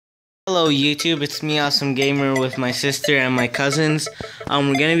Hello YouTube, it's me, Awesome Gamer, with my sister and my cousins.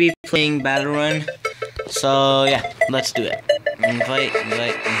 We're gonna be playing Battle Run. So yeah, let's do it. Invite.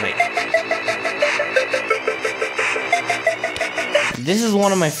 This is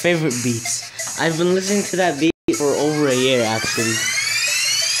one of my favorite beats. I've been listening to that beat for over a year actually.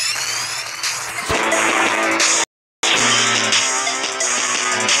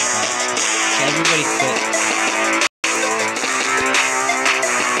 Everybody quit.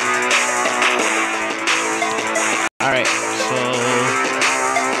 Alright, so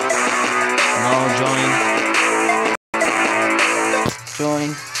now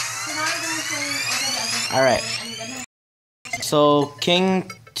join. Alright. So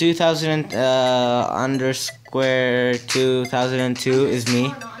King 2000 underscore 2002 is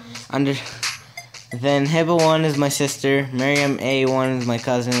me. Then Heba1 is my sister, Miriam A1 is my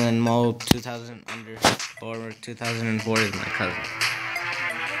cousin, and Mo 2000 underscore 2004 is my cousin.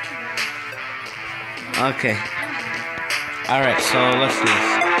 Okay. Alright, so let's do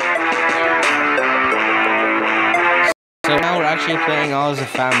this. So now we're actually playing all as a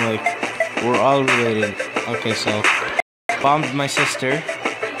family. We're all related. Okay, so bombed my sister.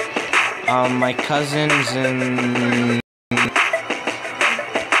 My cousins and... Okay,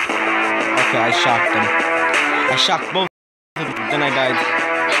 I shocked them. I shocked both of them, then I died.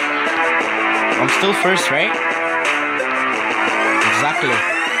 I'm still first, right? Exactly.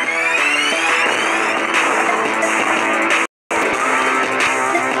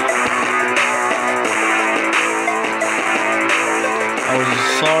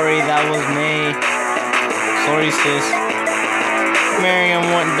 Sorry, that was me. Sorry, sis. Miriam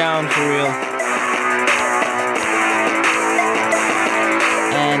went down for real.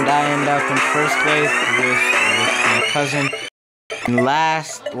 And I end up in first place with my cousin.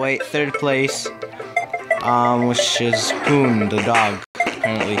 Third place, which is Poon, the dog,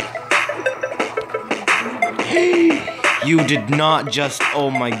 apparently. You did not just, oh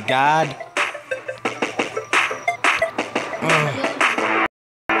my god.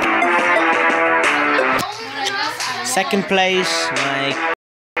 Second place, my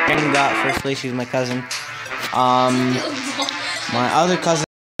cousin got first place. She's my cousin. My other cousin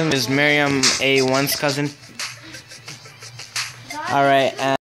is Miriam A1's cousin. Alright,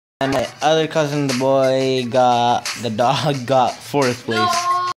 and my other cousin, the dog got fourth place.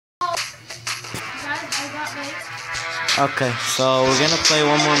 Okay, so we're gonna play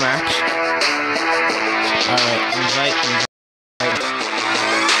one more match. Alright, invite.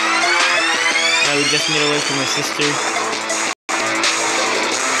 We just made away from my sister.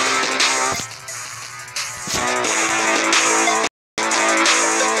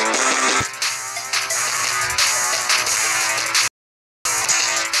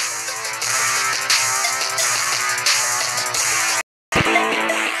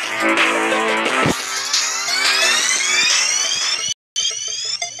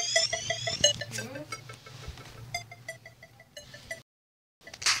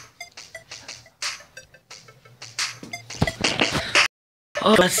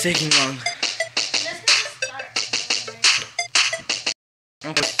 Oh, that's taking long.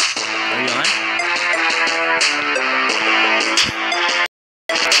 Okay. Are you on?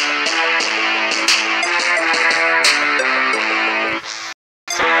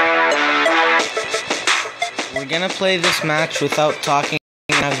 We're gonna play this match without talking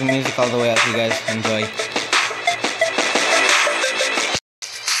and have the music all the way up. You guys enjoy.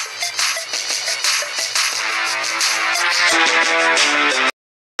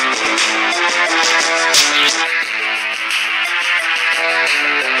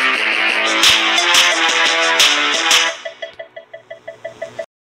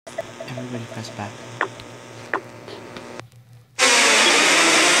 Everybody press back.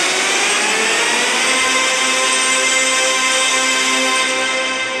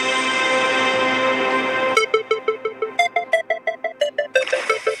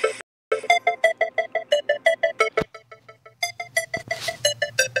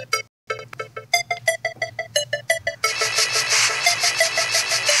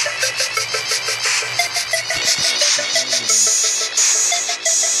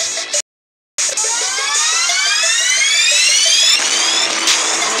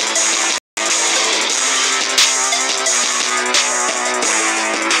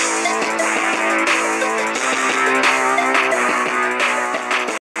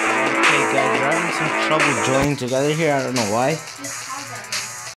 Trouble joining together here, I don't know why.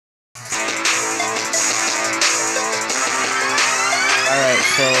 Alright,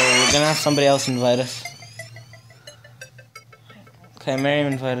 so we're gonna have somebody else invite us. Okay,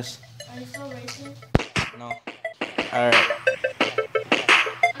 Miriam, invite us. Are you still racing? No. Alright.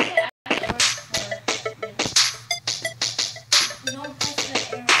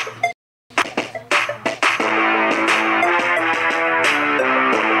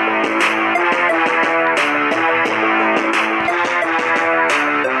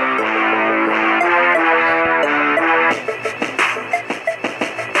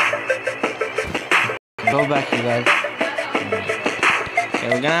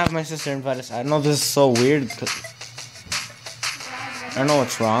 gonna have my sister invite us. I know this is so weird. I don't know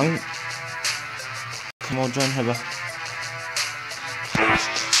what's wrong. Come on, join Hiba.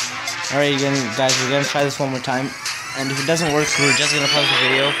 Alright, guys, we're gonna try this one more time. And if it doesn't work, we're just gonna pause the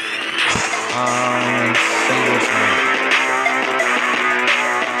video. And see what's wrong.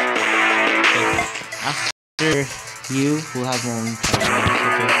 Okay. After you, we'll have more own time.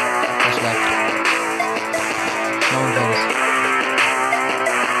 Okay. Press back. No one does.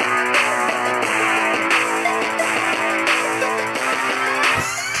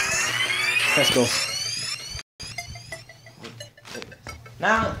 Let's go.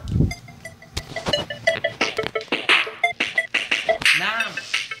 Now.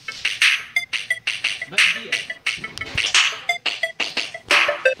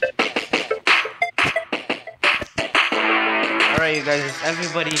 Alright, you guys,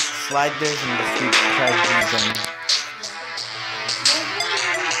 everybody slide this and just try to do them.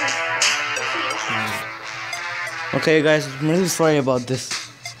 Okay, guys, I'm really sorry about this.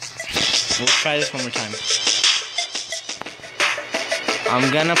 We'll try this one more time.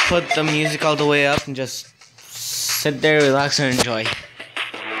 I'm gonna put the music all the way up and just sit there, relax, and enjoy.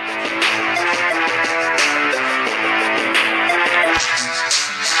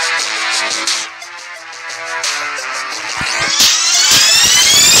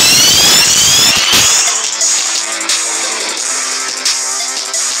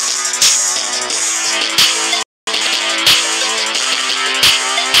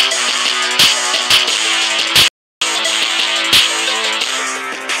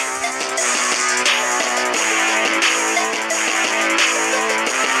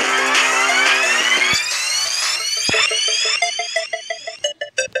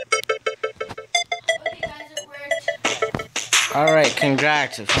 Alright,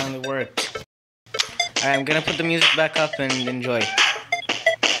 congrats, it finally worked. Alright, I'm gonna put the music back up and enjoy.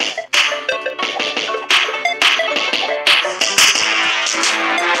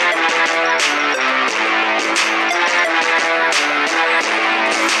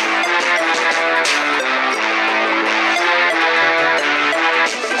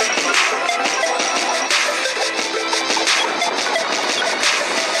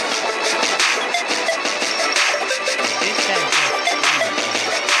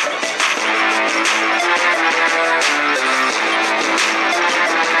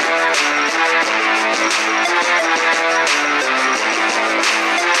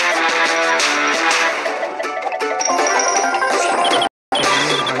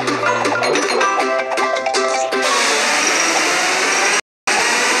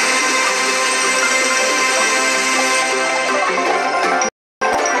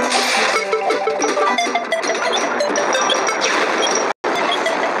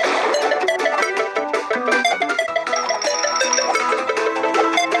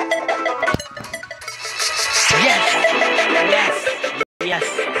 Yes.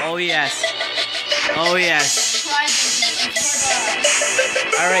 Oh yes. Oh yes.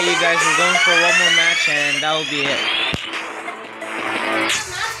 Alright, you guys, we're going for one more match and that will be it.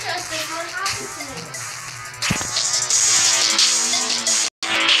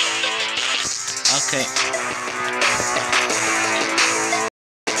 Okay.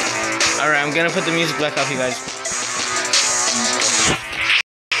 Alright, I'm gonna put the music back up, you guys.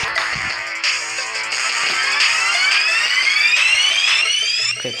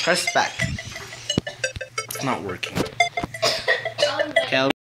 Okay, press back. It's not working. Okay, I'll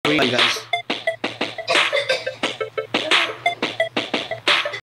read you guys.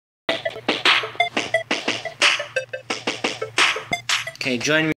 Okay,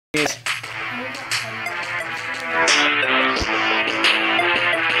 join me.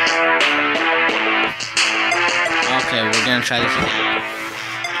 Okay, we're gonna try this again.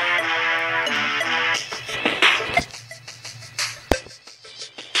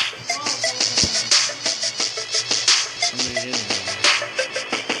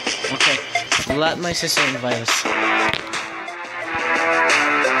 Okay, let my sister invite us.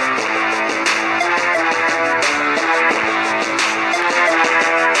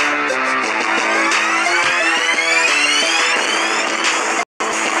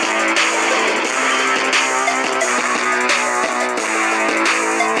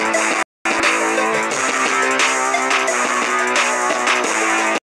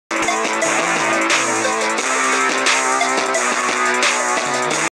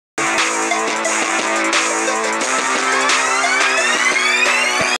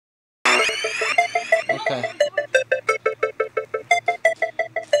 Okay.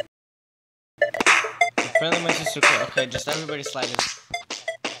 Friendly, my sister. Okay, just everybody slide it.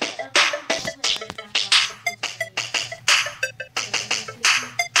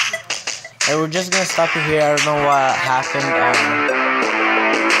 we're just gonna stop it here. I don't know what happened.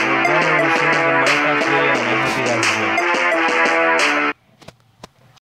 We're gonna resume the Minecraft video, and I hope you guys enjoy.